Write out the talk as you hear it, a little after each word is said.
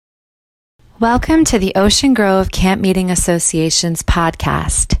Welcome to the Ocean Grove Camp Meeting Association's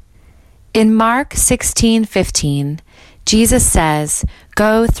podcast. In Mark 16:15, Jesus says,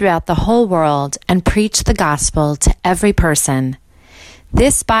 "Go throughout the whole world and preach the gospel to every person."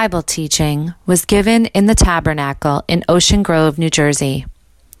 This Bible teaching was given in the Tabernacle in Ocean Grove, New Jersey.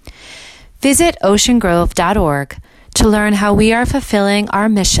 Visit oceangrove.org to learn how we are fulfilling our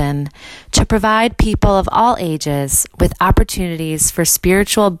mission to provide people of all ages with opportunities for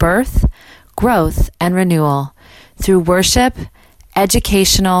spiritual birth, growth, and renewal through worship,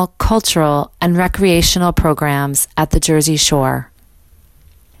 educational, cultural, and recreational programs at the Jersey Shore.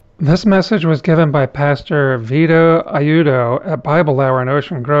 This message was given by Pastor Vito Aiuto at Bible Hour in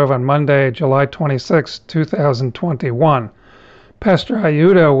Ocean Grove on Monday, July 26, 2021. Pastor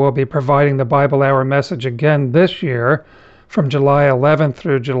Aiuto will be providing the Bible Hour message again this year from July 11th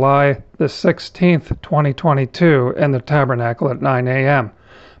through July the 16th, 2022 in the Tabernacle at 9 a.m.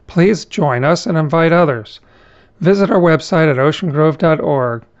 Please join us and invite others. Visit our website at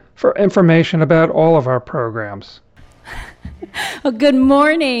oceangrove.org for information about all of our programs. Well, good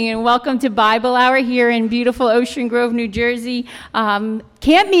morning and welcome to Bible Hour here in beautiful Ocean Grove, New Jersey. Camp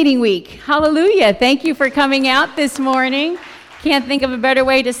Meeting Week. Hallelujah. Thank you for coming out this morning. Can't think of a better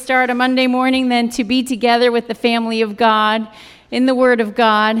way to start a Monday morning than to be together with the family of God in the Word of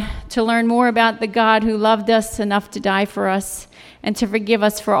God, to learn more about the God who loved us enough to die for us and to forgive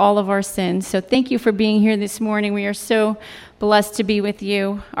us for all of our sins. So thank you for being here this morning. We are so blessed to be with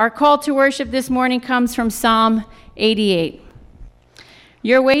you. Our call to worship this morning comes from Psalm 88.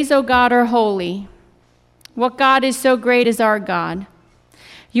 Your ways, O God, are holy. What God is so great as our God?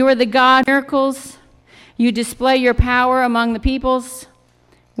 You are the God of miracles. You display your power among the peoples.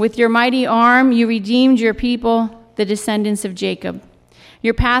 With your mighty arm, you redeemed your people, the descendants of Jacob.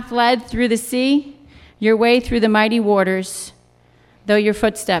 Your path led through the sea, your way through the mighty waters, though your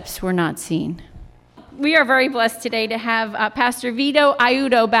footsteps were not seen. We are very blessed today to have Pastor Vito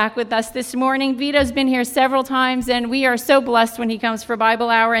Aiuto back with us this morning. Vito's been here several times, and we are so blessed when he comes for Bible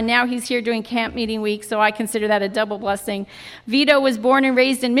Hour, and now he's here doing Camp Meeting Week, so I consider that a double blessing. Vito was born and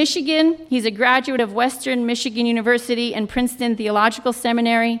raised in Michigan. He's a graduate of Western Michigan University and Princeton Theological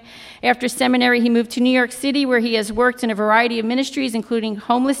Seminary. After seminary, he moved to New York City, where he has worked in a variety of ministries, including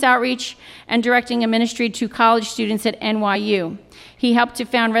homeless outreach and directing a ministry to college students at NYU. He helped to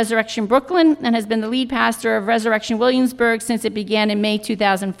found Resurrection Brooklyn and has been the lead pastor of Resurrection Williamsburg since it began in May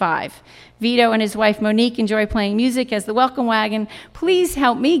 2005. Vito and his wife Monique enjoy playing music as the welcome wagon. Please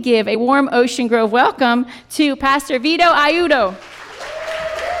help me give a warm Ocean Grove welcome to Pastor Vito Aiuto.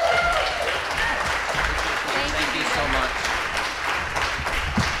 Thank you so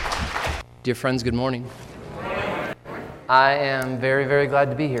much. Dear friends, good morning. I am very, very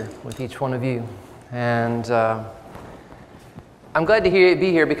glad to be here with each one of you. And I'm glad to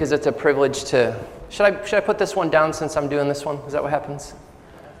be here because it's a privilege to... Should I put this one down since I'm doing this one? Is that what happens?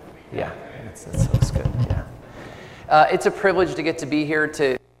 Yeah, that's good, yeah. It's a privilege to get to be here,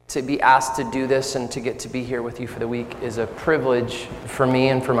 to be asked to do this and to get to be here with you for the week is a privilege for me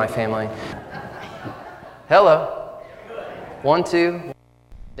and for my family. Hello. 1, 2.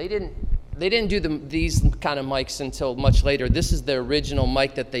 They didn't do these kind of mics until much later. This is the original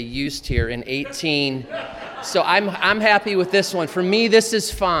mic that they used here in 18... So I'm happy with this one. For me, this is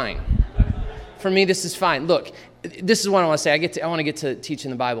fine. Look, this is what I want to say. I want to get to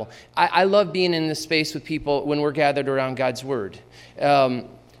teaching the Bible. I love being in this space with people when we're gathered around God's Word.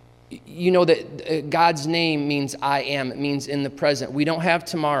 You know that God's name means I am. It means in the present. We don't have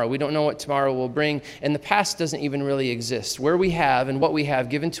tomorrow. We don't know what tomorrow will bring. And the past doesn't even really exist. Where we have and what we have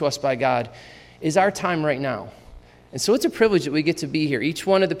given to us by God is our time right now. And so it's a privilege that we get to be here. Each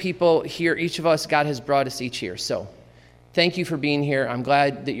one of the people here, each of us, God has brought us each here. So thank you for being here. I'm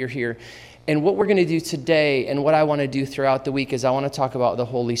glad that you're here. And what we're going to do today and what I want to do throughout the week is I want to talk about the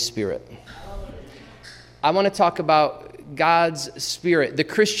Holy Spirit. I want to talk about God's Spirit. The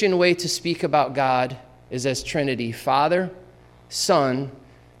Christian way to speak about God is as Trinity, Father, Son,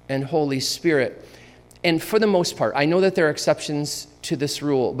 and Holy Spirit. And for the most part, I know that there are exceptions to this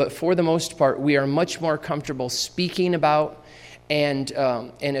rule, but for the most part, we are much more comfortable speaking about and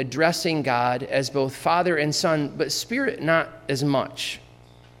addressing God as both Father and Son, but Spirit not as much.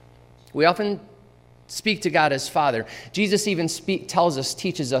 We often speak to God as Father. Jesus even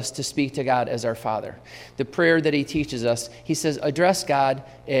teaches us to speak to God as our Father. The prayer that he teaches us, he says, address God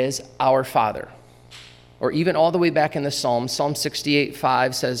as our Father. Or even all the way back in the Psalms, Psalm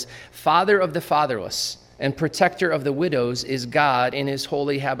 68:5 says, Father of the fatherless and protector of the widows is God in his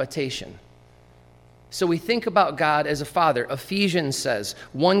holy habitation. So we think about God as a father. Ephesians says,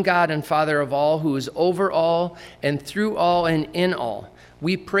 one God and Father of all, who is over all and through all and in all.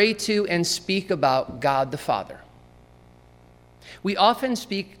 We pray to and speak about God the Father. We often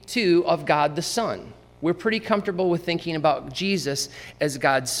speak too of God the Son. We're pretty comfortable with thinking about Jesus as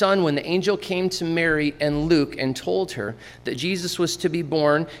God's Son. When the angel came to Mary and Luke and told her that Jesus was to be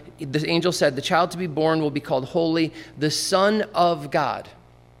born, the angel said, the child to be born will be called Holy, the Son of God.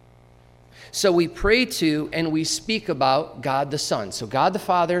 So we pray to and we speak about God the Son. So God the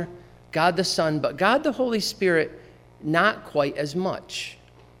Father, God the Son, but God the Holy Spirit, not quite as much.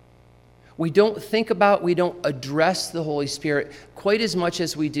 We don't think about, we don't address the Holy Spirit quite as much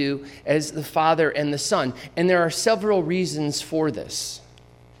as we do as the Father and the Son. And there are several reasons for this.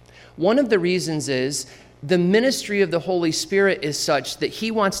 One of the reasons is the ministry of the Holy Spirit is such that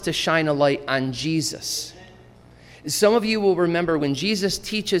he wants to shine a light on Jesus. Some of you will remember when Jesus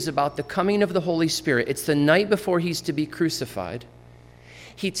teaches about the coming of the Holy Spirit, it's the night before he's to be crucified.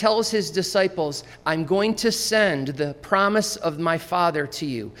 He tells his disciples, I'm going to send the promise of my Father to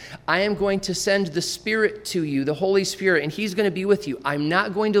you. I am going to send the Spirit to you, the Holy Spirit, and he's going to be with you. I'm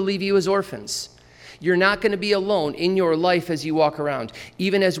not going to leave you as orphans. You're not going to be alone in your life as you walk around,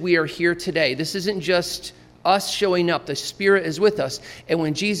 even as we are here today. This isn't just us showing up. The Spirit is with us. And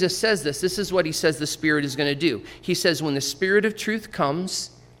when Jesus says this is what he says the Spirit is going to do. He says, when the Spirit of truth comes,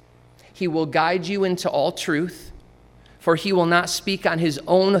 he will guide you into all truth. For he will not speak on his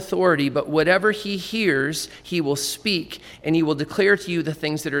own authority, but whatever he hears, he will speak, and he will declare to you the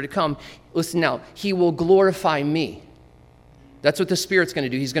things that are to come. Listen now, he will glorify me. That's what the Spirit's going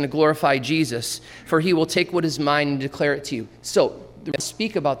to do. He's going to glorify Jesus, for he will take what is mine and declare it to you. So, the reason I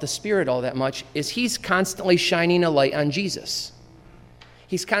speak about the Spirit all that much is he's constantly shining a light on Jesus.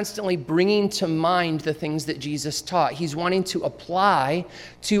 He's constantly bringing to mind the things that Jesus taught. He's wanting to apply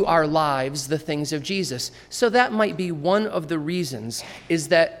to our lives the things of Jesus. So that might be one of the reasons, is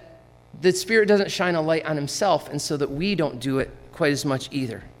that the Spirit doesn't shine a light on himself, and so that we don't do it quite as much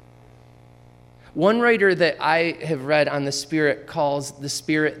either. One writer that I have read on the Spirit calls the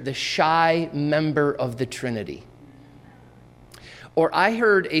Spirit the shy member of the Trinity. Or I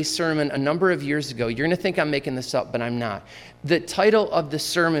heard a sermon a number of years ago. You're going to think I'm making this up, but I'm not. The title of the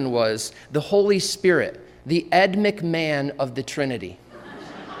sermon was The Holy Spirit, the Ed McMahon of the Trinity.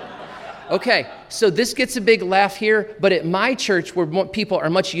 Okay, so this gets a big laugh here, but at my church, where people are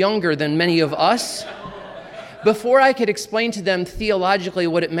much younger than many of us, before I could explain to them theologically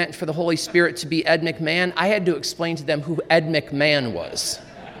what it meant for the Holy Spirit to be Ed McMahon, I had to explain to them who Ed McMahon was.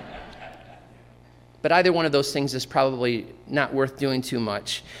 But either one of those things is probably not worth doing too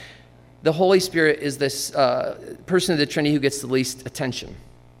much. The Holy Spirit is this person of the Trinity who gets the least attention.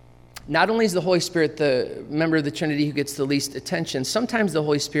 Not only is the Holy Spirit the member of the Trinity who gets the least attention, sometimes the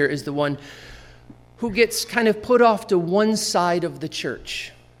Holy Spirit is the one who gets kind of put off to one side of the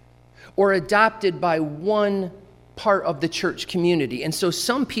church or adopted by one part of the church community. And so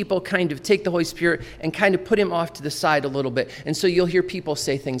some people kind of take the Holy Spirit and kind of put him off to the side a little bit. And so you'll hear people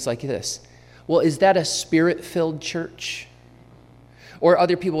say things like this. Well, is that a Spirit-filled church? Or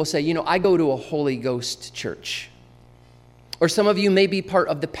other people will say, I go to a Holy Ghost church. Or some of you may be part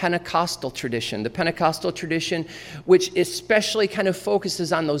of the Pentecostal tradition. The Pentecostal tradition, which especially kind of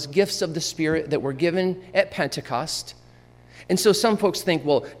focuses on those gifts of the Spirit that were given at Pentecost. And so some folks think,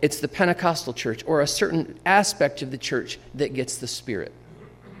 well, it's the Pentecostal church or a certain aspect of the church that gets the Spirit.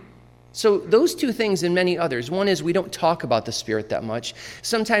 So those two things and many others. One is we don't talk about the Spirit that much.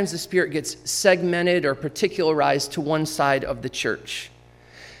 Sometimes the Spirit gets segmented or particularized to one side of the church.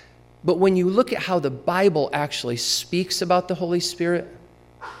 But when you look at how the Bible actually speaks about the Holy Spirit,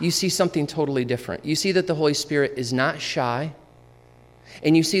 you see something totally different. You see that the Holy Spirit is not shy,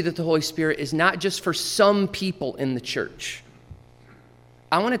 and you see that the Holy Spirit is not just for some people in the church.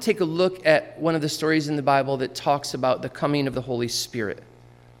 I want to take a look at one of the stories in the Bible that talks about the coming of the Holy Spirit.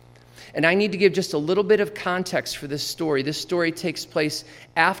 And I need to give just a little bit of context for this story. This story takes place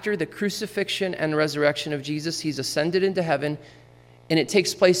after the crucifixion and resurrection of Jesus. He's ascended into heaven, and it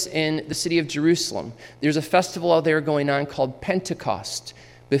takes place in the city of Jerusalem. There's a festival out there going on called Pentecost.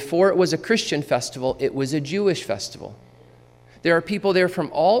 Before it was a Christian festival, it was a Jewish festival. There are people there from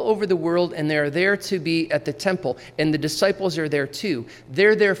all over the world, and they're there to be at the temple, and the disciples are there too.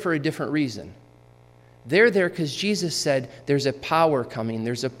 They're there for a different reason. They're there because Jesus said there's a power coming,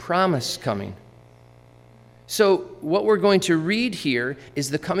 there's a promise coming. So what we're going to read here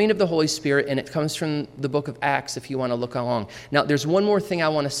is the coming of the Holy Spirit, and it comes from the book of Acts if you want to look along. Now, there's one more thing I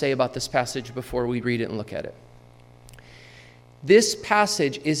want to say about this passage before we read it and look at it. This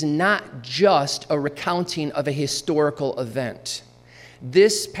passage is not just a recounting of a historical event.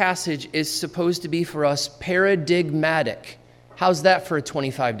 This passage is supposed to be for us paradigmatic. How's that for a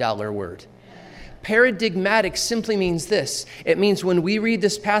 $25 word? Paradigmatic simply means this. It means when we read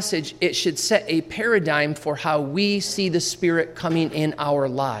this passage, it should set a paradigm for how we see the Spirit coming in our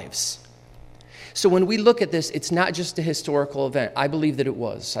lives. So when we look at this, it's not just a historical event. I believe that it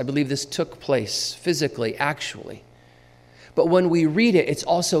was. I believe this took place physically, actually. But when we read it, it's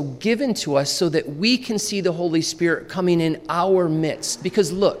also given to us so that we can see the Holy Spirit coming in our midst.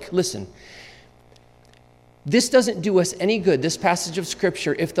 Because listen, this doesn't do us any good, this passage of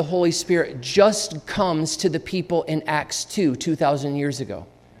Scripture, if the Holy Spirit just comes to the people in Acts 2,000 years ago.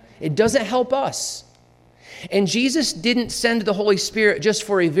 It doesn't help us. And Jesus didn't send the Holy Spirit just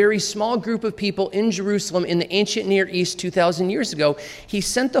for a very small group of people in Jerusalem in the ancient Near East 2,000 years ago. He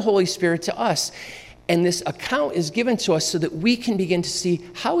sent the Holy Spirit to us. And this account is given to us so that we can begin to see,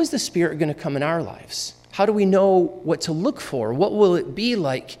 how is the Spirit going to come in our lives? How do we know what to look for? What will it be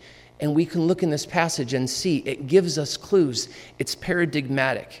like? And we can look in this passage and see it gives us clues. It's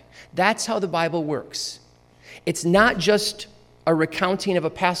paradigmatic. That's how the Bible works. It's not just a recounting of a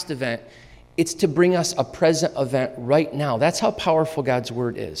past event. It's to bring us a present event right now. That's how powerful God's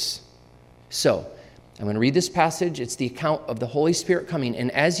word is. So, I'm going to read this passage. It's the account of the Holy Spirit coming.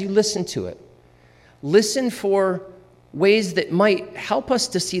 And as you listen to it, listen for ways that might help us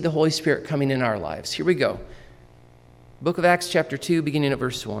to see the Holy Spirit coming in our lives. Here we go. Book of Acts chapter 2, beginning at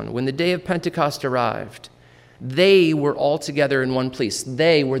verse 1. When the day of Pentecost arrived, they were all together in one place.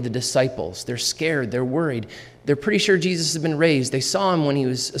 They were the disciples. They're scared. They're worried. They're pretty sure Jesus has been raised. They saw him when he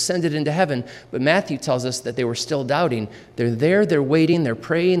was ascended into heaven. But Matthew tells us that they were still doubting. They're there. They're waiting. They're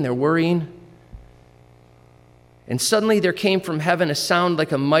praying. They're worrying. And suddenly there came from heaven a sound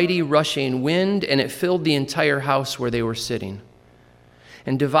like a mighty rushing wind, and it filled the entire house where they were sitting.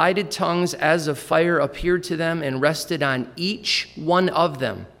 And divided tongues as of fire appeared to them and rested on each one of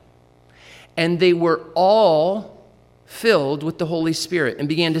them. And they were all filled with the Holy Spirit and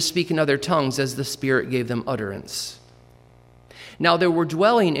began to speak in other tongues as the Spirit gave them utterance. Now there were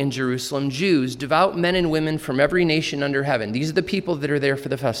dwelling in Jerusalem Jews, devout men and women from every nation under heaven. These are the people that are there for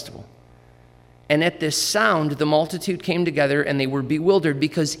the festival. And at this sound, the multitude came together, and they were bewildered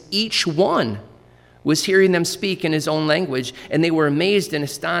because each one was hearing them speak in his own language. And they were amazed and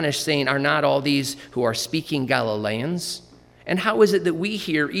astonished, saying, "Are not all these who are speaking Galileans? And how is it that we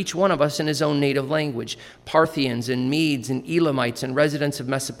hear, each one of us, in his own native language? Parthians and Medes and Elamites and residents of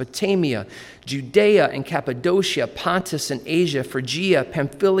Mesopotamia, Judea and Cappadocia, Pontus and Asia, Phrygia,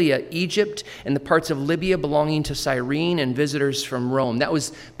 Pamphylia, Egypt, and the parts of Libya belonging to Cyrene, and visitors from Rome." That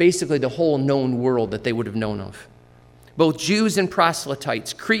was basically the whole known world that they would have known of. Both Jews and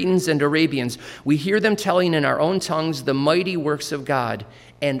proselytes, Cretans and Arabians, we hear them telling in our own tongues the mighty works of God.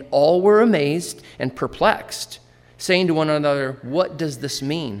 And all were amazed and perplexed, saying to one another, "What does this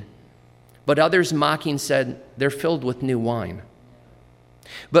mean?" But others mocking said, "They're filled with new wine."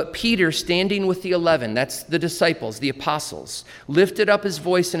 But Peter, standing with the 11, that's the disciples, the apostles, lifted up his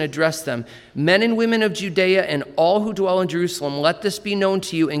voice and addressed them, "Men and women of Judea and all who dwell in Jerusalem, let this be known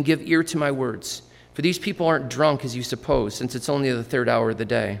to you and give ear to my words. For these people aren't drunk as you suppose, since it's only the third hour of the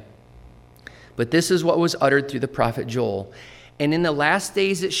day. But this is what was uttered through the prophet Joel. And in the last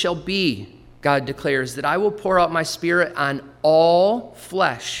days it shall be, God declares, that I will pour out my Spirit on all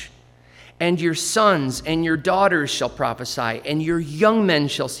flesh, and your sons and your daughters shall prophesy, and your young men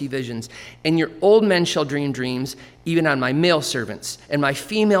shall see visions, and your old men shall dream dreams, even on my male servants and my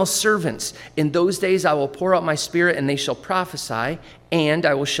female servants. In those days I will pour out my Spirit, and they shall prophesy, and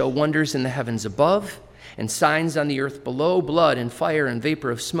I will show wonders in the heavens above and signs on the earth below, blood and fire and vapor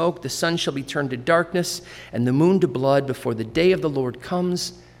of smoke. The sun shall be turned to darkness and the moon to blood before the day of the Lord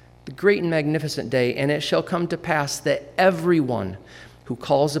comes, the great and magnificent day. And it shall come to pass that everyone who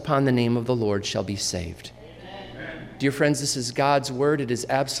calls upon the name of the Lord shall be saved." Amen. Dear friends, this is God's word. It is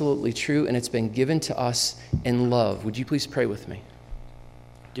absolutely true, and it's been given to us in love. Would you please pray with me?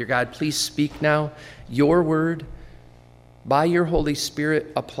 Dear God, please speak now your word. By your Holy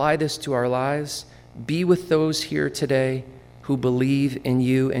Spirit, apply this to our lives. Be with those here today who believe in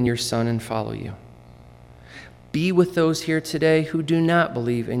you and your Son and follow you. Be with those here today who do not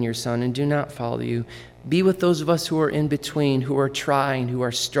believe in your Son and do not follow you. Be with those of us who are in between, who are trying, who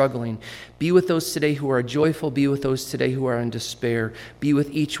are struggling. Be with those today who are joyful. Be with those today who are in despair. Be with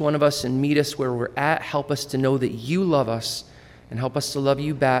each one of us and meet us where we're at. Help us to know that you love us and help us to love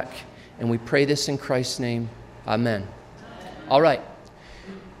you back. And we pray this in Christ's name. Amen. All right.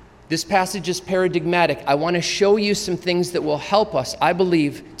 This passage is paradigmatic. I want to show you some things that will help us, I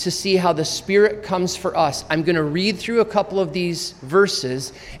believe, to see how the Spirit comes for us. I'm going to read through a couple of these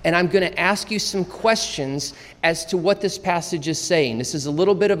verses, and I'm going to ask you some questions as to what this passage is saying. This is a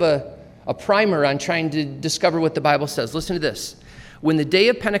little bit of a primer on trying to discover what the Bible says. Listen to this. When the day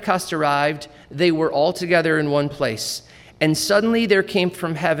of Pentecost arrived, they were all together in one place. And suddenly there came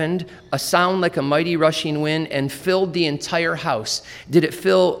from heaven a sound like a mighty rushing wind and filled the entire house. Did it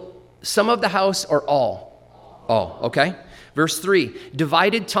fill some of the house or all? All, okay? Verse 3,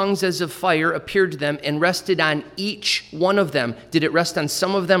 divided tongues as of fire appeared to them and rested on each one of them. Did it rest on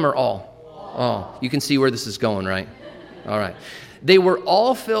some of them or all? All. You can see where this is going, right? All right. They were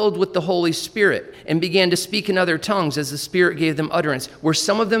all filled with the Holy Spirit and began to speak in other tongues as the Spirit gave them utterance. Were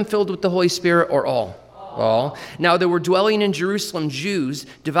some of them filled with the Holy Spirit or all? All. Now there were dwelling in Jerusalem Jews,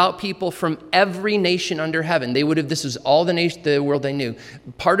 devout people from every nation under heaven. This was all the world they knew.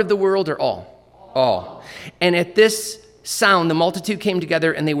 Part of the world or all? All. And at this sound, the multitude came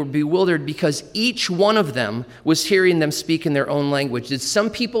together and they were bewildered because each one of them was hearing them speak in their own language. Did some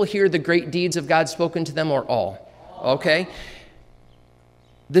people hear the great deeds of God spoken to them or all? Okay.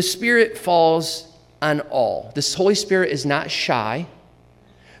 The Spirit falls on all. This Holy Spirit is not shy.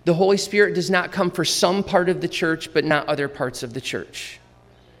 The Holy Spirit does not come for some part of the church, but not other parts of the church.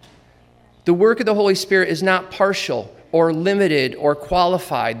 The work of the Holy Spirit is not partial or limited or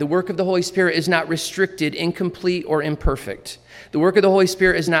qualified. The work of the Holy Spirit is not restricted, incomplete, or imperfect. The work of the Holy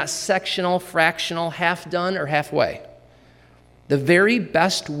Spirit is not sectional, fractional, half done, or halfway. The very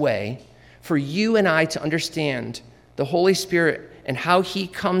best way for you and I to understand the Holy Spirit and how he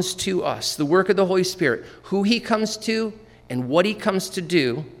comes to us, the work of the Holy Spirit, who he comes to and what he comes to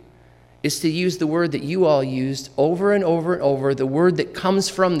do, is to use the word that you all used over and over and over, the word that comes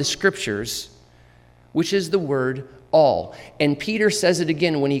from the scriptures, which is the word all. And Peter says it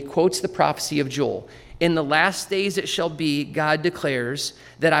again when he quotes the prophecy of Joel. In the last days it shall be, God declares,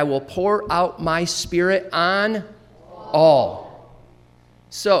 that I will pour out my Spirit on all.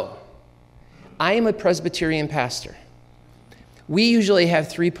 So, I am a Presbyterian pastor. We usually have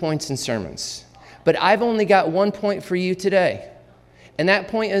 3 points in sermons, but I've only got 1 point for you today. And that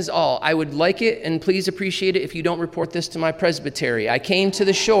point is all. I would like it, and please appreciate it if you don't report this to my presbytery. I came to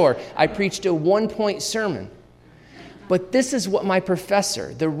the shore. I preached a 1-point sermon. But this is what my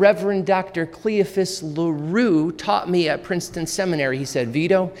professor, the Reverend Dr. Cleophas LaRue, taught me at Princeton Seminary. He said,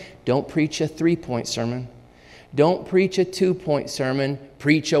 Vito, don't preach a 3-point sermon. Don't preach a 2-point sermon.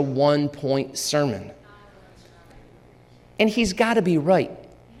 Preach a 1-point sermon. And he's got to be right.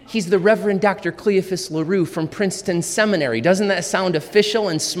 He's the Reverend Dr. Cleophas LaRue from Princeton Seminary. Doesn't that sound official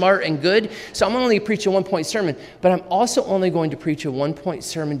and smart and good? So I'm only preach a 1-point sermon, but I'm also only going to preach a 1-point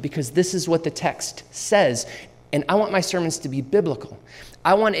sermon because this is what the text says. And I want my sermons to be biblical.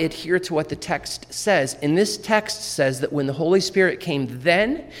 I want to adhere to what the text says. And this text says that when the Holy Spirit came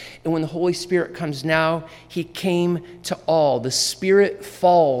then, and when the Holy Spirit comes now, he came to all. The Spirit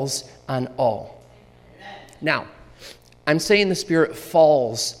falls on all. Now, I'm saying the Spirit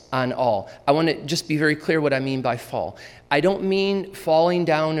falls on all. I want to just be very clear what I mean by fall. I don't mean falling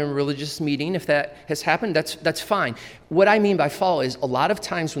down in a religious meeting. If that has happened, that's fine. What I mean by fall is a lot of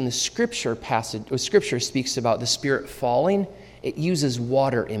times when the scripture speaks about the Spirit falling, it uses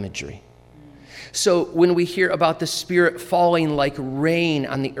water imagery. So when we hear about the Spirit falling like rain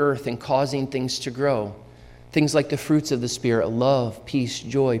on the earth and causing things to grow, things like the fruits of the Spirit, love, peace,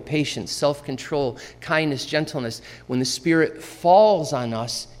 joy, patience, self-control, kindness, gentleness. When the Spirit falls on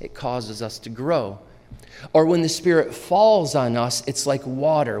us, it causes us to grow. Or when the Spirit falls on us, it's like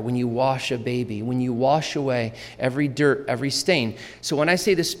water when you wash a baby, when you wash away every dirt, every stain. So when I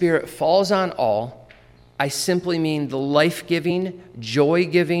say the Spirit falls on all, I simply mean the life-giving,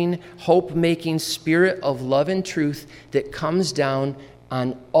 joy-giving, hope-making Spirit of love and truth that comes down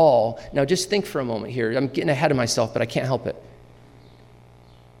on all. Now just think for a moment here. I'm getting ahead of myself, but I can't help it.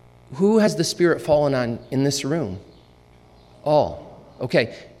 Who has the Spirit fallen on in this room? All.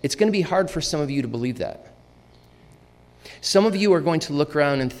 Okay, it's going to be hard for some of you to believe that. Some of you are going to look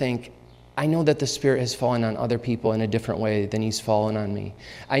around and think, I know that the Spirit has fallen on other people in a different way than he's fallen on me.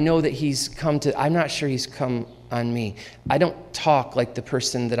 I know that I'm not sure he's come on me. I don't talk like the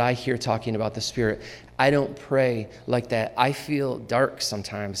person that I hear talking about the Spirit. I don't pray like that. I feel dark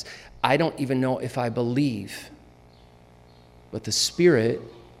sometimes. I don't even know if I believe. But the Spirit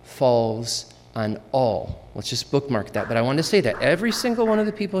falls on all. Let's just bookmark that. But I want to say that every single one of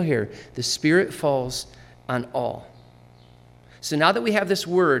the people here, the Spirit falls on all. So now that we have this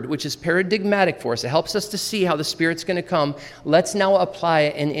word, which is paradigmatic for us, it helps us to see how the Spirit's going to come. Let's now apply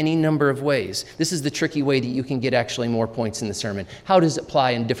it in any number of ways. This is the tricky way that you can get actually more points in the sermon. How does it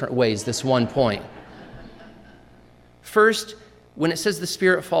apply in different ways, this 1 point? First, when it says the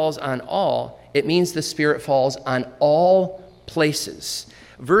Spirit falls on all, it means the Spirit falls on all places.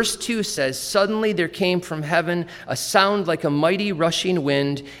 Verse 2 says, "Suddenly there came from heaven a sound like a mighty rushing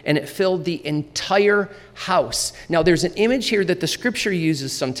wind, and it filled the entire house." Now, there's an image here that the scripture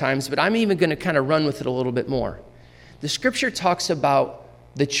uses sometimes, but I'm even going to kind of run with it a little bit more. The scripture talks about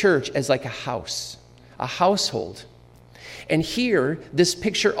the church as like a house, a household. And here, this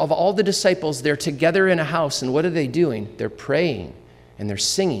picture of all the disciples, they're together in a house, and what are they doing? They're praying, and they're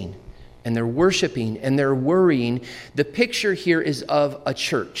singing, and they're worshiping, and they're worrying. The picture here is of a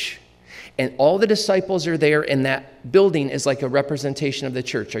church. And all the disciples are there, and that building is like a representation of the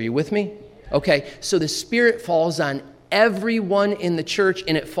church. Are you with me? Okay, so the Spirit falls on everyone in the church,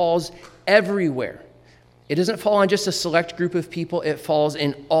 and it falls everywhere. It doesn't fall on just a select group of people. It falls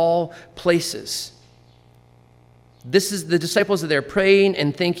in all places. This is the disciples are there praying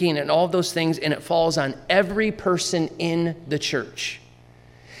and thinking and all those things, and it falls on every person in the church.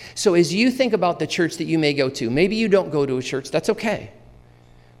 So as you think about the church that you may go to, maybe you don't go to a church, that's okay.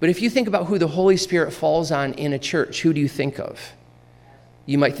 But if you think about who the Holy Spirit falls on in a church, who do you think of?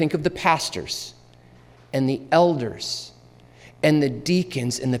 You might think of the pastors and the elders and the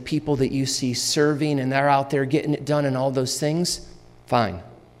deacons and the people that you see serving, and they're out there getting it done and all those things. Fine.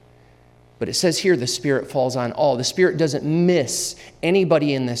 But it says here the Spirit falls on all. The Spirit doesn't miss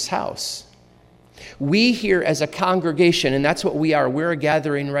anybody in this house. We here as a congregation, and that's what we are, we're a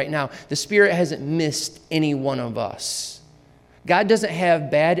gathering right now. The Spirit hasn't missed any one of us. God doesn't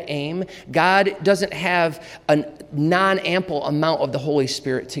have bad aim. God doesn't have a non-ample amount of the Holy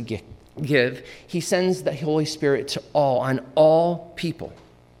Spirit to give. He sends the Holy Spirit to all, on all people.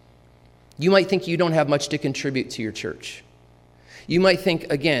 You might think you don't have much to contribute to your church. You might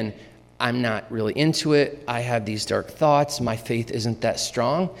think, again, I'm not really into it. I have these dark thoughts. My faith isn't that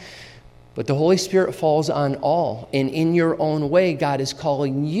strong. But the Holy Spirit falls on all. And in your own way, God is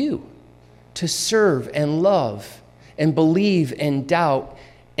calling you to serve and love and believe and doubt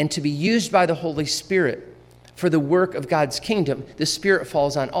and to be used by the Holy Spirit for the work of God's kingdom. The Spirit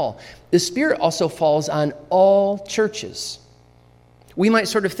falls on all. The Spirit also falls on all churches. We might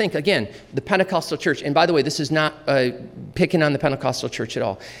sort of think, again, the Pentecostal church, and by the way, this is not picking on the Pentecostal church at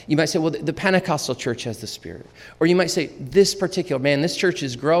all. You might say, well, the Pentecostal church has the Spirit. Or you might say, this church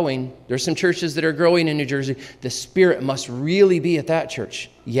is growing. There's some churches that are growing in New Jersey. The Spirit must really be at that church.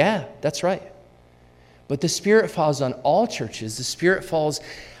 Yeah, that's right. But the Spirit falls on all churches. The Spirit falls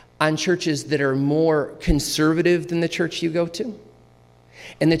on churches that are more conservative than the church you go to.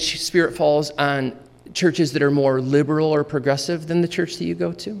 And the Spirit falls on churches that are more liberal or progressive than the church that you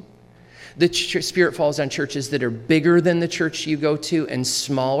go to. The Spirit falls on churches that are bigger than the church you go to and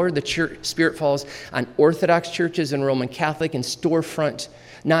smaller. The Spirit falls on Orthodox churches and Roman Catholic and storefront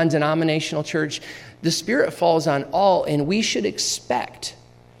non-denominational church. The Spirit falls on all, and we should expect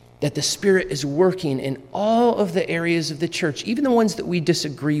that the Spirit is working in all of the areas of the church, even the ones that we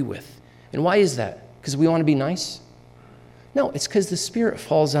disagree with. And why is that? Because we want to be nice? No, it's because the Spirit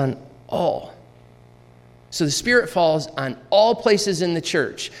falls on all. So the Spirit falls on all places in the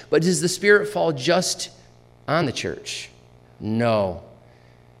church. But does the Spirit fall just on the church? No.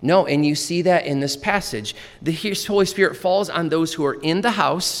 No, and you see that in this passage. The Holy Spirit falls on those who are in the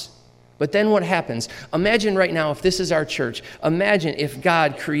house. But then what happens? Imagine right now, if this is our church, imagine if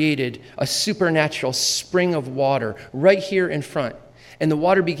God created a supernatural spring of water right here in front, and the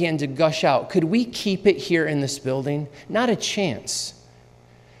water began to gush out. Could we keep it here in this building? Not a chance.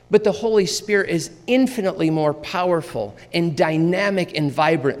 But the Holy Spirit is infinitely more powerful and dynamic and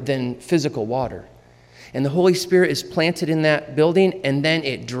vibrant than physical water. And the Holy Spirit is planted in that building, and then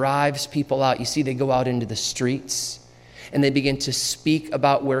it drives people out. You see, they go out into the streets, and they begin to speak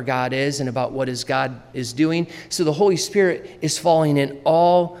about where God is and about what God is doing. So the Holy Spirit is falling in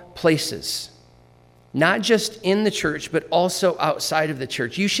all places, not just in the church, but also outside of the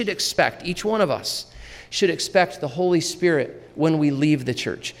church. You should expect, each one of us should expect the Holy Spirit when we leave the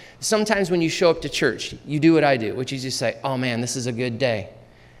church. Sometimes when you show up to church, you do what I do, which is you say, oh man, this is a good day.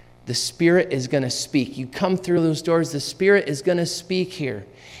 The Spirit is going to speak. You come through those doors, the Spirit is going to speak here.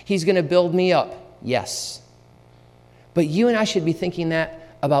 He's going to build me up. Yes. But you and I should be thinking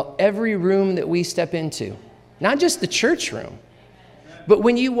that about every room that we step into. Not just the church room, but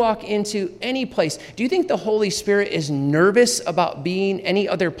when you walk into any place. Do you think the Holy Spirit is nervous about being any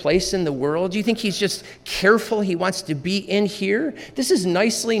other place in the world? Do you think he's just careful? He wants to be in here? This is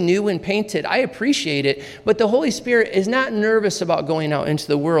nicely new and painted. I appreciate it. But the Holy Spirit is not nervous about going out into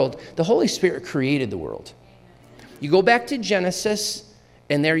the world. The Holy Spirit created the world. You go back to Genesis,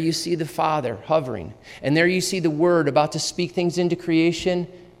 and there you see the Father hovering. And there you see the Word about to speak things into creation.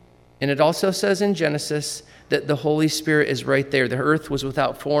 And it also says in Genesis that the Holy Spirit is right there. The earth was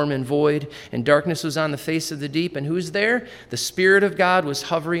without form and void, and darkness was on the face of the deep. And who's there? The Spirit of God was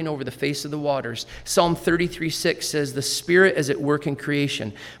hovering over the face of the waters. Psalm 33:6 says, the Spirit is at work in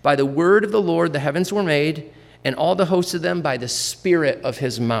creation. By the word of the Lord the heavens were made, and all the hosts of them by the Spirit of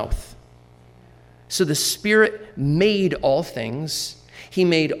his mouth. So the Spirit made all things. He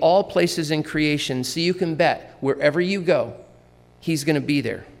made all places in creation. So you can bet wherever you go, he's going to be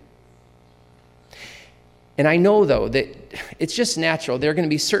there. And I know, though, that it's just natural. There are going to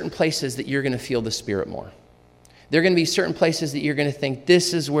be certain places that you're going to feel the Spirit more. There are going to be certain places that you're going to think,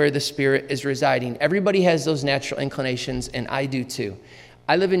 this is where the Spirit is residing. Everybody has those natural inclinations, and I do too.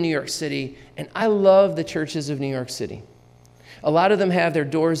 I live in New York City, and I love the churches of New York City. A lot of them have their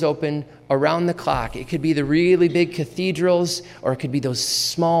doors open around the clock. It could be the really big cathedrals, or it could be those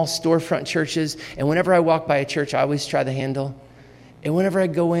small storefront churches. And whenever I walk by a church, I always try the handle. And whenever I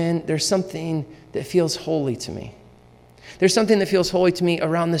go in, there's something that feels holy to me. There's something that feels holy to me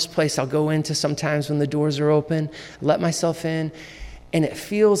around this place. I'll go into sometimes when the doors are open, let myself in, and it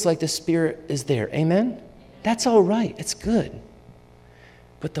feels like the Spirit is there. Amen? That's all right. It's good.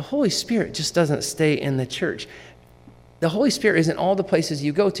 But the Holy Spirit just doesn't stay in the church. The Holy Spirit isn't all the places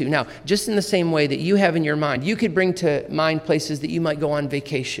you go to. Now, just in the same way that you have in your mind, you could bring to mind places that you might go on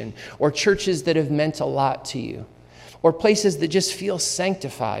vacation, or churches that have meant a lot to you, or places that just feel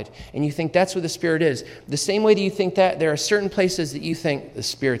sanctified, and you think that's where the Spirit is. The same way that you think that, there are certain places that you think the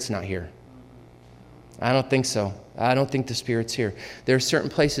Spirit's not here. I don't think so. I don't think the Spirit's here. There are certain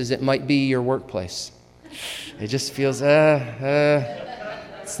places, it might be your workplace. It just feels,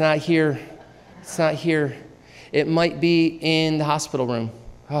 it's not here. It's not here. It might be in the hospital room.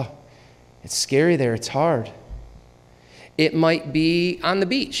 Oh, it's scary there. It's hard. It might be on the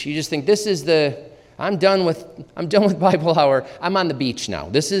beach. You just think, this is I'm done with Bible Hour. I'm on the beach now.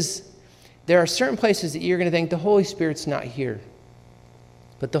 There are certain places that you're going to think the Holy Spirit's not here.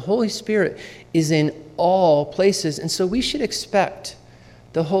 But the Holy Spirit is in all places. And so we should expect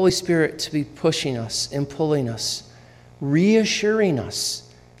the Holy Spirit to be pushing us and pulling us, reassuring us,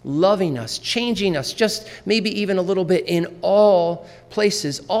 loving us, changing us, just maybe even a little bit in all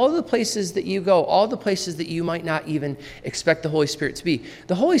places, all the places that you go, all the places that you might not even expect the Holy Spirit to be.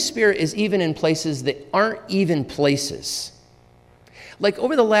 The Holy Spirit is even in places that aren't even places. Like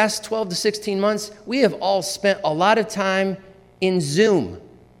over the last 12 to 16 months, we have all spent a lot of time in Zoom.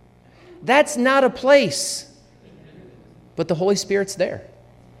 That's not a place, but the Holy Spirit's there.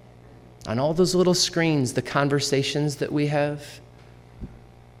 On all those little screens, the conversations that we have.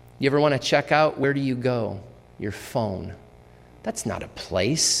 You ever want to check out? Where do you go? Your phone. That's not a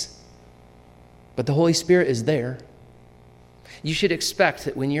place. But the Holy Spirit is there. You should expect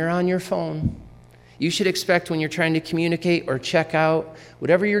that when you're on your phone, you should expect when you're trying to communicate or check out,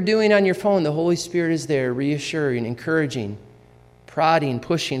 whatever you're doing on your phone, the Holy Spirit is there, reassuring, encouraging, prodding,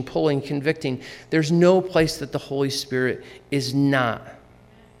 pushing, pulling, convicting. There's no place that the Holy Spirit is not.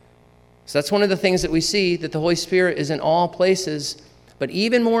 So that's one of the things that we see, that the Holy Spirit is in all places. But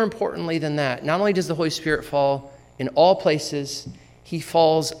even more importantly than that, not only does the Holy Spirit fall in all places, he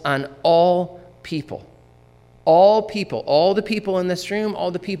falls on all people. All people, all the people in this room,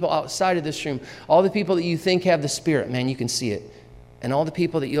 all the people outside of this room, all the people that you think have the Spirit, man, you can see it. And all the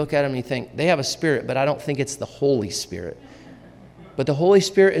people that you look at them and you think, they have a Spirit, but I don't think it's the Holy Spirit. But the Holy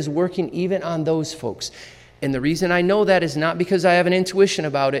Spirit is working even on those folks. And the reason I know that is not because I have an intuition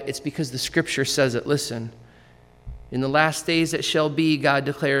about it, it's because the Scripture says it. Listen. In the last days it shall be, God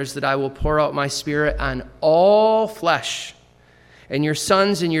declares, that I will pour out my Spirit on all flesh. And your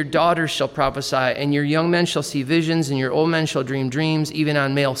sons and your daughters shall prophesy, and your young men shall see visions, and your old men shall dream dreams, even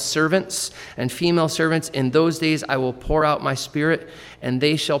on male servants and female servants. In those days I will pour out my Spirit, and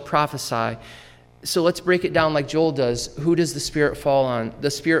they shall prophesy. So let's break it down like Joel does. Who does the Spirit fall on?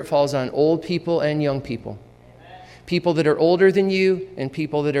 The Spirit falls on old people and young people. People that are older than you and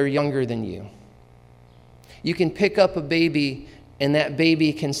people that are younger than you. You can pick up a baby, and that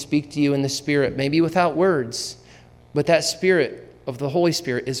baby can speak to you in the Spirit, maybe without words, but that Spirit of the Holy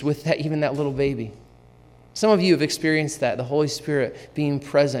Spirit is with even that little baby. Some of you have experienced that, the Holy Spirit being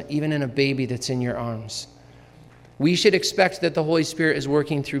present even in a baby that's in your arms. We should expect that the Holy Spirit is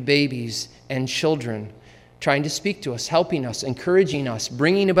working through babies and children, trying to speak to us, helping us, encouraging us,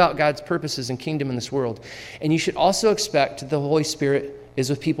 bringing about God's purposes and kingdom in this world. And you should also expect that the Holy Spirit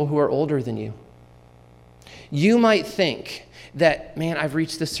is with people who are older than you. You might think that, man, I've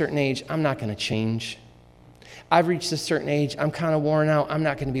reached this certain age, I'm not going to change. I've reached this certain age, I'm kind of worn out, I'm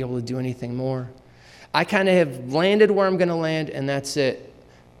not going to be able to do anything more. I kind of have landed where I'm going to land, and that's it.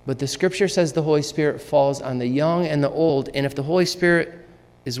 But the Scripture says the Holy Spirit falls on the young and the old, and if the Holy Spirit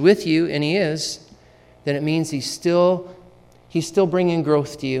is with you, and he is, then it means He's still bringing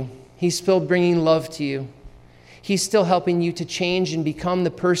growth to you. He's still bringing love to you. He's still helping you to change and become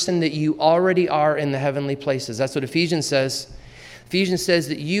the person that you already are in the heavenly places. That's what Ephesians says. Ephesians says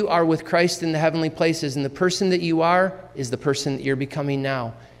that you are with Christ in the heavenly places, and the person that you are is the person that you're becoming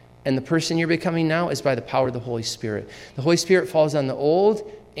now. And the person you're becoming now is by the power of the Holy Spirit. The Holy Spirit falls on the old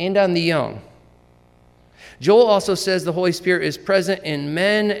and on the young. Joel also says the Holy Spirit is present in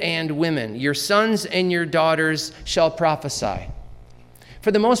men and women. Your sons and your daughters shall prophesy.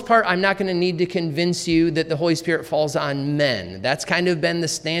 For the most part, I'm not going to need to convince you that the Holy Spirit falls on men. That's kind of been the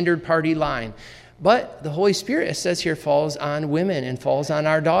standard party line. But the Holy Spirit, it says here, falls on women and falls on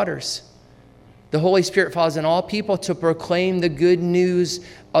our daughters. The Holy Spirit falls on all people to proclaim the good news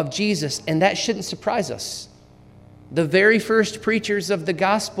of Jesus, and that shouldn't surprise us. The very first preachers of the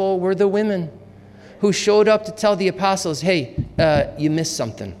gospel were the women who showed up to tell the apostles, hey, you missed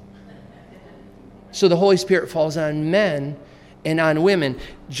something. So the Holy Spirit falls on men and on women.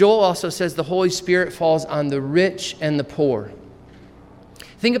 Joel also says the Holy Spirit falls on the rich and the poor.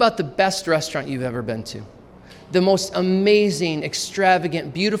 Think about the best restaurant you've ever been to. The most amazing,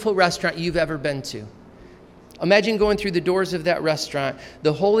 extravagant, beautiful restaurant you've ever been to. Imagine going through the doors of that restaurant.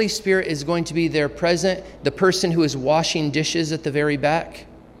 The Holy Spirit is going to be there present, the person who is washing dishes at the very back.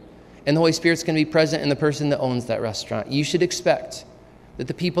 And the Holy Spirit's going to be present in the person that owns that restaurant. You should expect that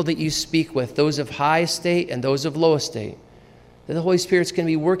the people that you speak with, those of high estate and those of low estate, that the Holy Spirit's going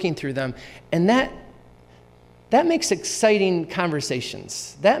to be working through them. And that makes exciting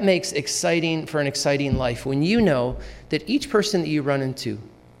conversations. That makes exciting for an exciting life when you know that each person that you run into,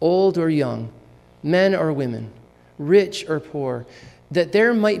 old or young, men or women, rich or poor, that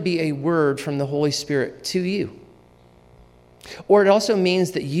there might be a word from the Holy Spirit to you. Or it also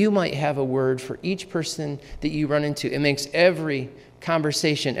means that you might have a word for each person that you run into. It makes every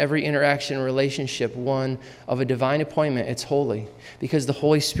conversation, every interaction, relationship one of a divine appointment. It's holy because the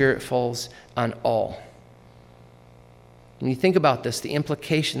Holy Spirit falls on all. When you think about this, the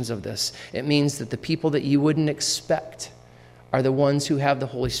implications of this, it means that the people that you wouldn't expect are the ones who have the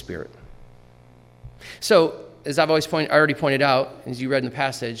Holy Spirit. So, as I've already pointed out, as you read in the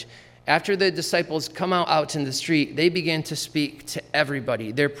passage, after the disciples come out into the street, they begin to speak to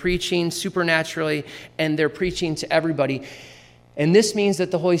everybody. They're preaching supernaturally, and they're preaching to everybody. And this means that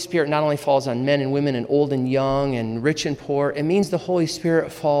the Holy Spirit not only falls on men and women and old and young and rich and poor, it means the Holy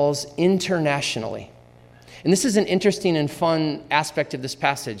Spirit falls internationally. And this is an interesting and fun aspect of this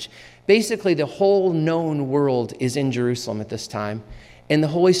passage. Basically, the whole known world is in Jerusalem at this time, and the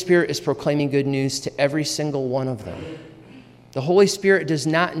Holy Spirit is proclaiming good news to every single one of them. The Holy Spirit does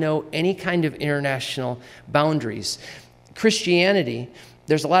not know any kind of international boundaries. Christianity,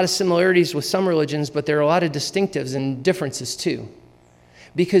 there's a lot of similarities with some religions, but there are a lot of distinctives and differences too.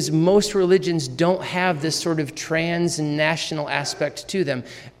 Because most religions don't have this sort of transnational aspect to them.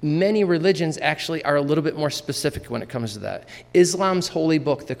 Many religions actually are a little bit more specific when it comes to that. Islam's holy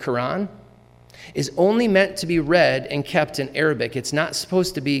book, the Quran, is only meant to be read and kept in Arabic. It's not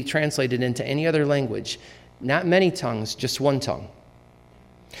supposed to be translated into any other language. Not many tongues, just one tongue.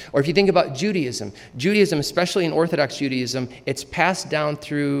 Or if you think about Judaism, especially in Orthodox Judaism, it's passed down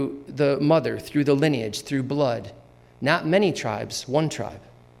through the mother, through the lineage, through blood. Not many tribes, one tribe.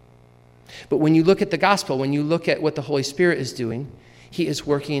 But when you look at the gospel, when you look at what the Holy Spirit is doing, He is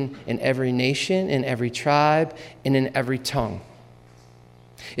working in every nation, in every tribe, and in every tongue.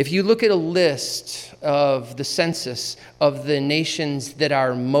 If you look at a list of the census of the nations that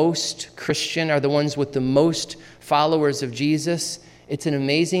are most Christian, are the ones with the most followers of Jesus, it's an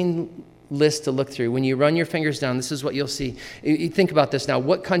amazing list to look through. When you run your fingers down, this is what you'll see. You think about this now.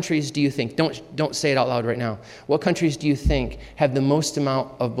 What countries do you think, don't say it out loud right now, what countries do you think have the most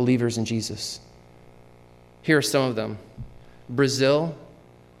amount of believers in Jesus? Here are some of them. Brazil,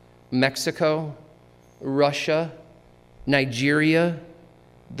 Mexico, Russia, Nigeria,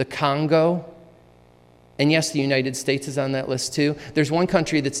 the Congo, and yes, the United States is on that list too. There's one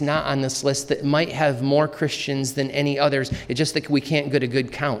country that's not on this list that might have more Christians than any others. It's just that we can't get a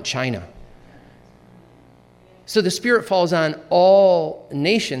good count, China. So the Spirit falls on all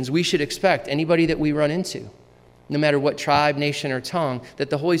nations. We should expect anybody that we run into, no matter what tribe, nation, or tongue, that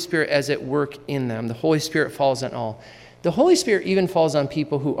the Holy Spirit is at work in them. The Holy Spirit falls on all. The Holy Spirit even falls on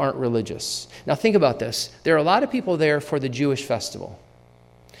people who aren't religious. Now think about this. There are a lot of people there for the Jewish festival.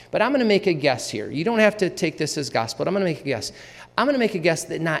 But I'm going to make a guess here. You don't have to take this as gospel, but I'm going to make a guess. I'm going to make a guess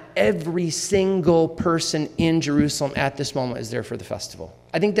that not every single person in Jerusalem at this moment is there for the festival.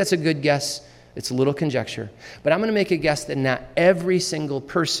 I think that's a good guess. It's a little conjecture. But I'm going to make a guess that not every single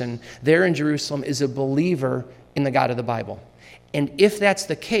person there in Jerusalem is a believer in the God of the Bible. And if that's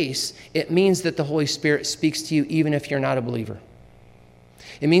the case, it means that the Holy Spirit speaks to you even if you're not a believer.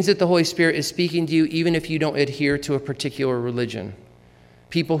 It means that the Holy Spirit is speaking to you even if you don't adhere to a particular religion.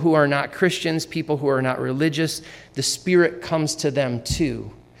 People who are not Christians, people who are not religious, the Spirit comes to them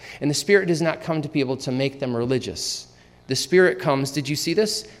too. And the Spirit does not come to people to make them religious. The Spirit comes, did you see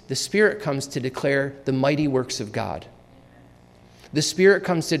this? The Spirit comes to declare the mighty works of God. The Spirit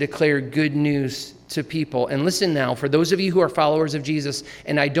comes to declare good news to people. And listen now, for those of you who are followers of Jesus,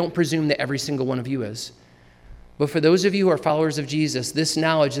 and I don't presume that every single one of you is, but for those of you who are followers of Jesus, this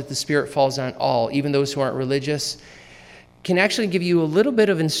knowledge that the Spirit falls on all, even those who aren't religious, can actually give you a little bit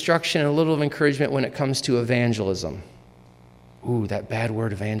of instruction and a little of encouragement when it comes to evangelism. Ooh, that bad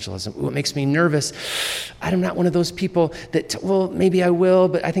word, evangelism. Ooh, it makes me nervous. I'm not one of those people that, well, maybe I will,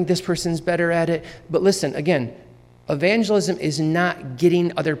 but I think this person's better at it. But listen, again, evangelism is not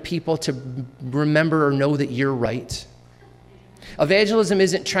getting other people to remember or know that you're right. Evangelism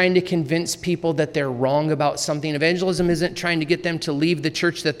isn't trying to convince people that they're wrong about something. Evangelism isn't trying to get them to leave the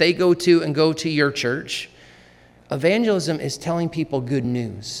church that they go to and go to your church. Evangelism is telling people good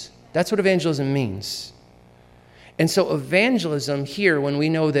news. That's what evangelism means. And so evangelism here, when we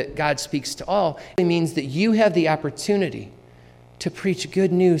know that God speaks to all, it means that you have the opportunity to preach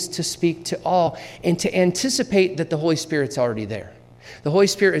good news, to speak to all, and to anticipate that the Holy Spirit's already there. The Holy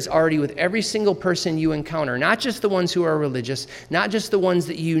Spirit is already with every single person you encounter, not just the ones who are religious, not just the ones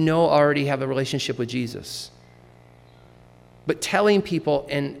that you know already have a relationship with Jesus, but telling people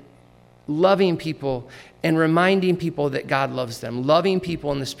and loving people and reminding people that God loves them, loving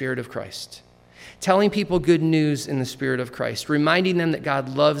people in the Spirit of Christ. Telling people good news in the Spirit of Christ, reminding them that God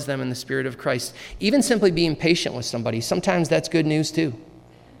loves them in the Spirit of Christ, even simply being patient with somebody. Sometimes that's good news too.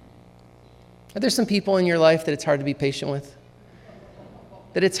 Are there some people in your life that it's hard to be patient with?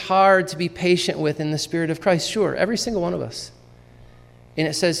 That it's hard to be patient with in the Spirit of Christ? Sure, every single one of us. And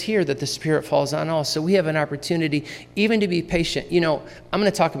it says here that the Spirit falls on all. So we have an opportunity even to be patient. You know, I'm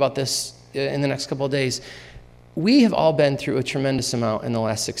going to talk about this in the next couple of days. We have all been through a tremendous amount in the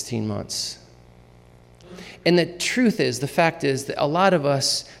last 16 months. And the truth is, the fact is that a lot of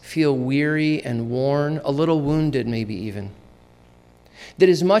us feel weary and worn, a little wounded maybe even. That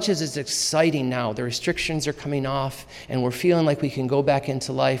as much as it's exciting now, the restrictions are coming off and we're feeling like we can go back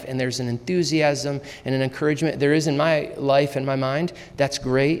into life and there's an enthusiasm and an encouragement. There is in my life and my mind. That's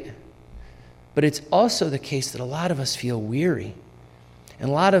great. But it's also the case that a lot of us feel weary. And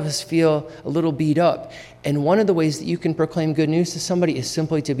a lot of us feel a little beat up. And one of the ways that you can proclaim good news to somebody is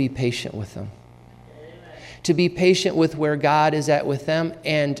simply to be patient with them. To be patient with where God is at with them,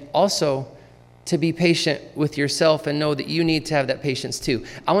 and also to be patient with yourself and know that you need to have that patience too.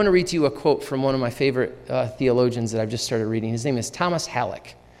 I want to read to you a quote from one of my favorite theologians that I've just started reading. His name is Thomas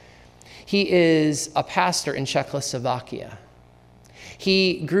Halleck. He is a pastor in Czechoslovakia.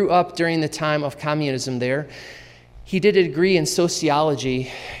 He grew up during the time of communism there. He did a degree in sociology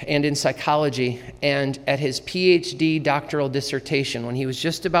and in psychology, and at his PhD doctoral dissertation, when he was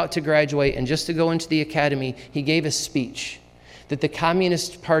just about to graduate and just to go into the academy, he gave a speech that the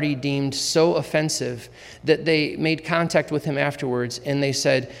Communist Party deemed so offensive that they made contact with him afterwards, and they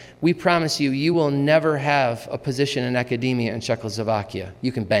said, "We promise you, you will never have a position in academia in Czechoslovakia.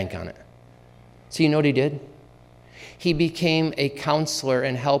 You can bank on it." So you know what he did? He became a counselor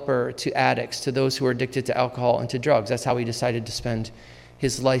and helper to addicts, to those who are addicted to alcohol and to drugs. That's how he decided to spend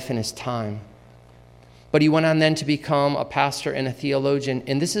his life and his time. But he went on then to become a pastor and a theologian.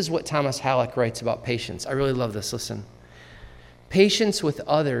 And this is what Thomas Halleck writes about patience. I really love this. Listen. Patience with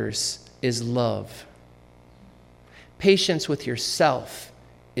others is love. Patience with yourself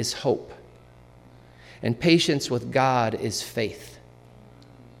is hope. And patience with God is faith.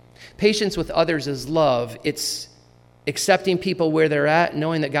 Patience with others is love. It's accepting people where they're at,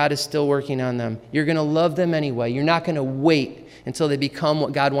 knowing that God is still working on them. You're going to love them anyway. You're not going to wait until they become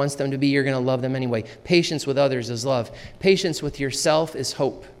what God wants them to be. You're going to love them anyway. Patience with others is love. Patience with yourself is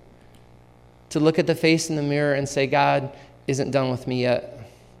hope. To look at the face in the mirror and say, God isn't done with me yet.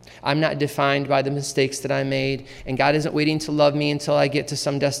 I'm not defined by the mistakes that I made, and God isn't waiting to love me until I get to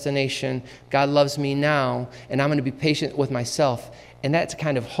some destination. God loves me now, and I'm going to be patient with myself. And that's a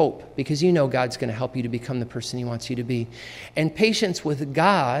kind of hope, because you know God's going to help you to become the person he wants you to be. And patience with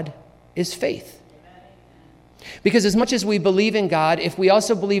God is faith. Because as much as we believe in God, if we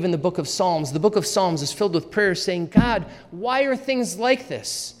also believe in the book of Psalms is filled with prayers saying, God, why are things like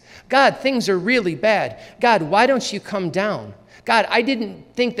this? God, things are really bad. God, why don't you come down? God, I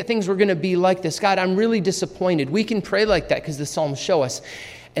didn't think that things were going to be like this. God, I'm really disappointed. We can pray like that because the Psalms show us.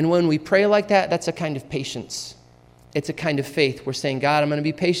 And when we pray like that, that's a kind of patience. It's a kind of faith. We're saying, God, I'm going to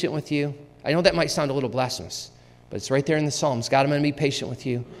be patient with you. I know that might sound a little blasphemous, But it's right there in the Psalms. God, I'm going to be patient with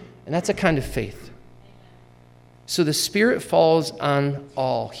you. And that's a kind of faith. So the Spirit falls on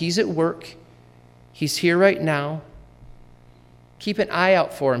all. He's at work. He's here right now. Keep an eye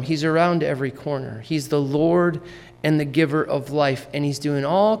out for him. He's around every corner. He's the Lord and the giver of life. And he's doing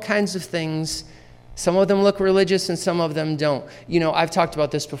all kinds of things. Some of them look religious and some of them don't. You know, I've talked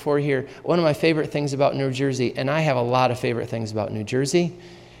about this before here. One of my favorite things about New Jersey, and I have a lot of favorite things about New Jersey.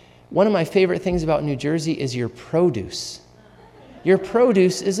 One of my favorite things about New Jersey is your produce. Your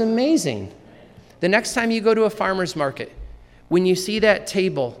produce is amazing. The next time you go to a farmer's market, when you see that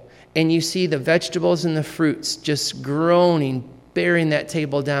table and you see the vegetables and the fruits just groaning, bearing that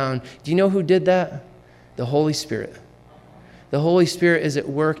table down, do you know who did that? The Holy Spirit. The Holy Spirit is at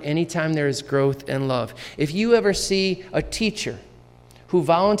work anytime there is growth and love. If you ever see a teacher who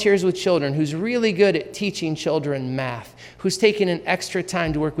volunteers with children, who's really good at teaching children math, who's taking an extra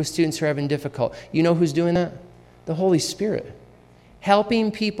time to work with students who are having difficult, you know who's doing that? The Holy Spirit.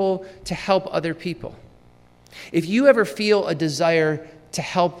 Helping people to help other people. If you ever feel a desire to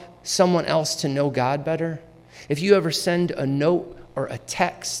help someone else to know God better, if you ever send a note or a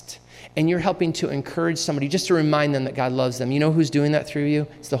text and you're helping to encourage somebody just to remind them that God loves them, you know who's doing that through you?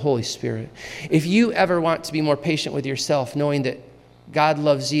 It's the Holy Spirit. If you ever want to be more patient with yourself, knowing that God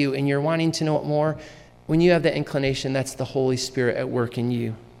loves you and you're wanting to know it more, when you have that inclination, that's the Holy Spirit at work in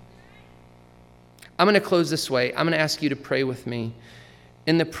you. I'm going to close this way. I'm going to ask you to pray with me.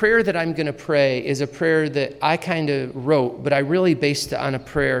 And the prayer that I'm going to pray is a prayer that I kind of wrote, but I really based it on a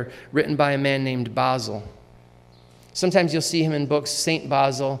prayer written by a man named Basil. Sometimes you'll see him in books, St.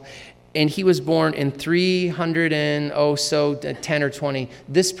 Basil, and he was born in 300 and 10 or 20.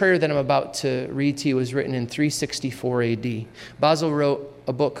 This prayer that I'm about to read to you was written in 364 AD. Basil wrote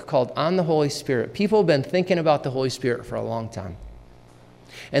a book called On the Holy Spirit. People have been thinking about the Holy Spirit for a long time.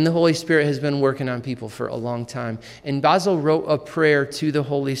 And the Holy Spirit has been working on people for a long time. And Basil wrote a prayer to the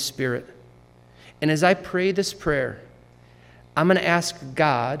Holy Spirit. And as I pray this prayer, I'm going to ask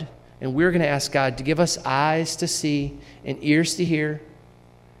God, and we're going to ask God to give us eyes to see and ears to hear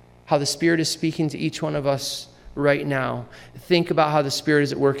how the Spirit is speaking to each one of us right now. Think about how the Spirit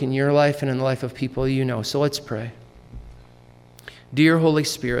is at work in your life and in the life of people you know. So let's pray. Dear Holy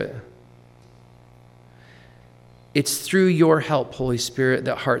Spirit, it's through your help, Holy Spirit,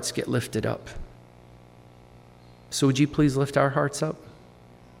 that hearts get lifted up. So would you please lift our hearts up?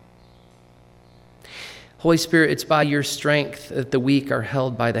 Holy Spirit, it's by your strength that the weak are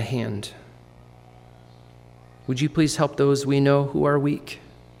held by the hand. Would you please help those we know who are weak?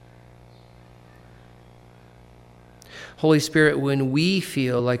 Holy Spirit, when we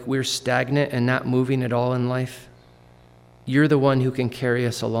feel like we're stagnant and not moving at all in life, you're the one who can carry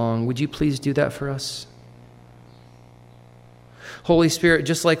us along. Would you please do that for us? Holy Spirit,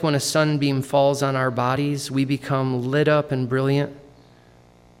 just like when a sunbeam falls on our bodies, we become lit up and brilliant.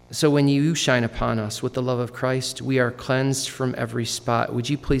 So when you shine upon us with the love of Christ, we are cleansed from every spot. Would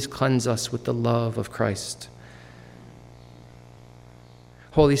you please cleanse us with the love of Christ?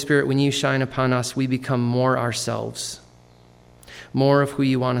 Holy Spirit, when you shine upon us, we become more ourselves, more of who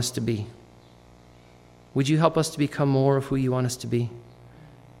you want us to be. Would you help us to become more of who you want us to be?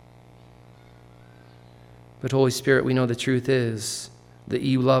 But Holy Spirit, we know the truth is that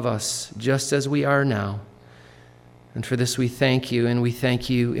you love us just as we are now. And for this we thank you, and we thank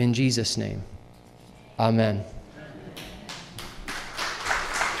you in Jesus' name. Amen.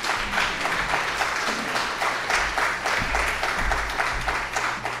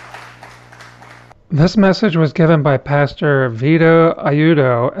 This message was given by Pastor Vito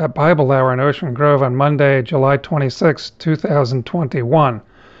Ayudo at Bible Hour in Ocean Grove on Monday, July 26, 2021.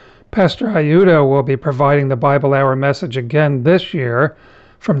 Pastor Ayudo will be providing the Bible Hour message again this year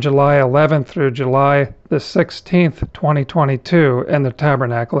from July 11th through July the 16th, 2022 in the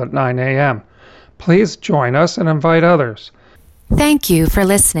Tabernacle at 9 a.m. Please join us and invite others. Thank you for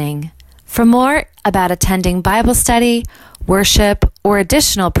listening. For more about attending Bible study, worship, or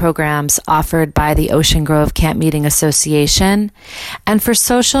additional programs offered by the Ocean Grove Camp Meeting Association, and for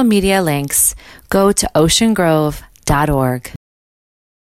social media links, go to oceangrove.org.